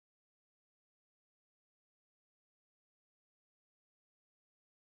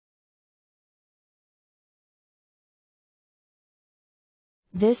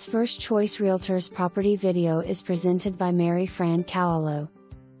This First Choice Realtors property video is presented by Mary Fran Kowalo.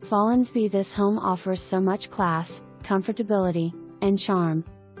 Follansbee This home offers so much class, comfortability, and charm.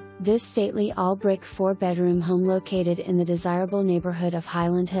 This stately all-brick 4-bedroom home located in the desirable neighborhood of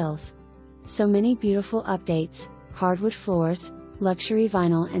Highland Hills. So many beautiful updates: hardwood floors, luxury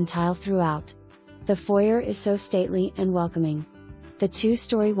vinyl and tile throughout. The foyer is so stately and welcoming. The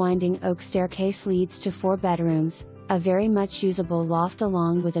 2-story winding oak staircase leads to 4 bedrooms, a very much usable loft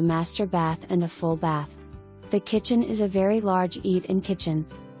along with a master bath and a full bath. The kitchen is a very large eat-in kitchen.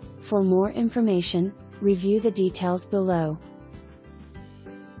 For more information, review the details below.